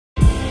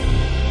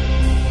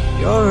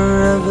You're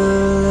a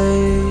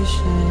revelation.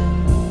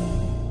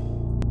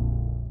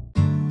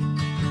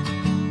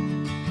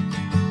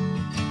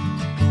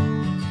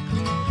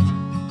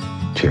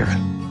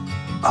 Jared,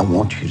 I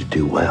want you to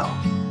do well.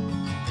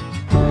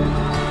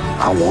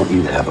 I want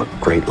you to have a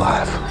great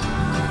life.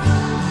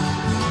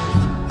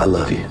 I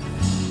love you,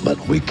 but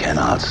we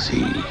cannot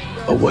see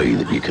a way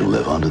that you can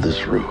live under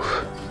this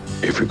roof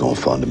if you're going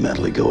to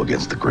fundamentally go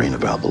against the grain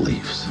of our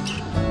beliefs.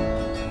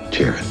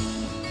 Jared,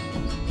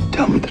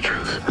 tell me the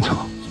truth, that's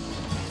all.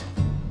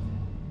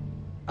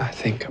 I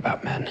think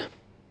about men.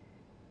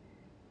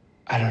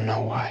 I don't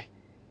know why.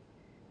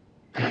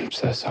 And I'm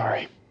so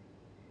sorry.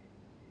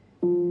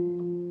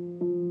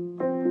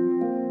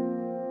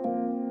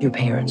 Your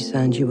parents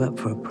signed you up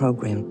for a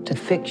program to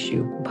fix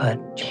you,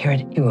 but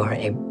Jared, you are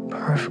a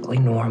perfectly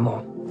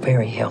normal,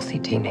 very healthy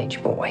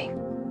teenage boy.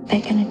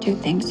 They're gonna do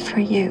things for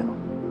you.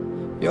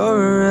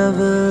 You're a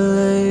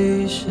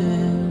revelation.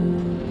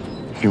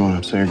 You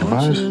want to say your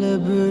goodbyes?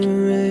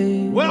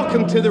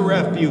 Welcome to the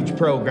Refuge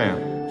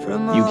Program.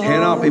 You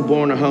cannot be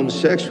born a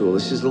homosexual.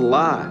 This is a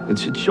lie.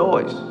 It's a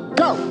choice.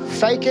 Go.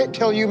 Fake it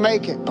till you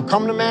make it.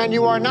 Become the man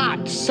you are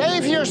not.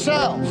 Save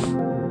yourself.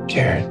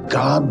 Jared.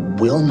 God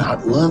will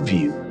not love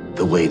you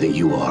the way that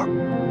you are.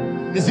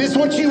 Is this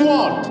what you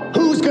want?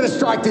 Who's gonna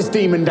strike this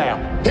demon down?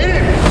 Hit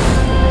him!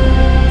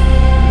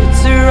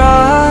 It's a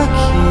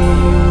rocky.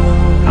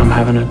 I'm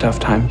having a tough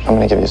time. I'm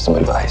gonna give you some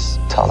advice.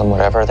 Tell them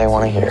whatever they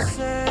want to hear.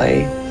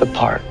 Play the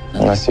part,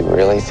 unless you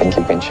really think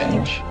you can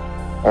change,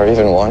 or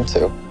even want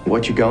to.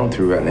 What you're going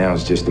through right now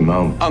is just a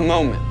moment. A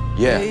moment.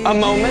 Yeah. A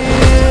moment.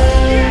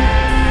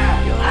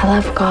 I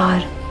love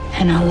God,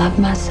 and I love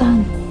my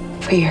son.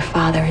 For your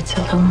father, it's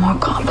a little more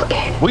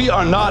complicated. We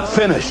are not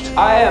finished.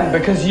 I am,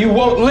 because you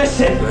won't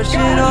listen.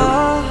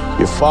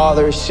 Your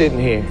father is sitting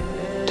here.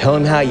 Tell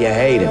him how you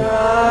hate him.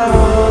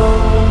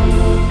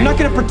 I'm not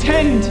gonna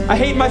pretend I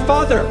hate my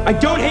father. I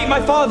don't hate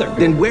my father.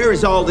 Then where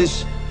is all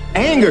this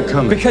anger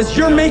coming? Because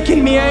you're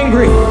making me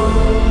angry.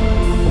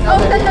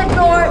 Open the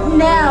door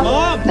now.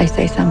 Mom! They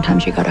say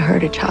sometimes you gotta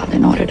hurt a child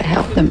in order to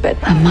help them, but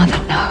a mother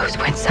knows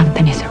when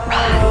something isn't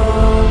right.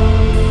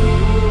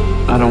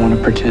 I don't want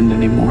to pretend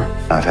anymore.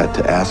 I've had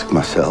to ask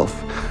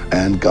myself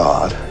and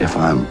God if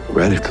I'm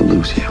ready to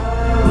lose you.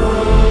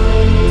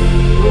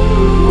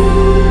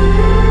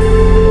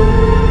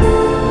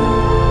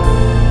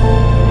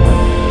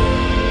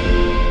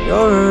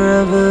 You're a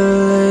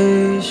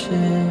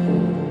revelation.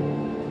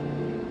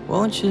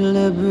 Won't you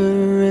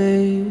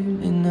liberate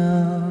me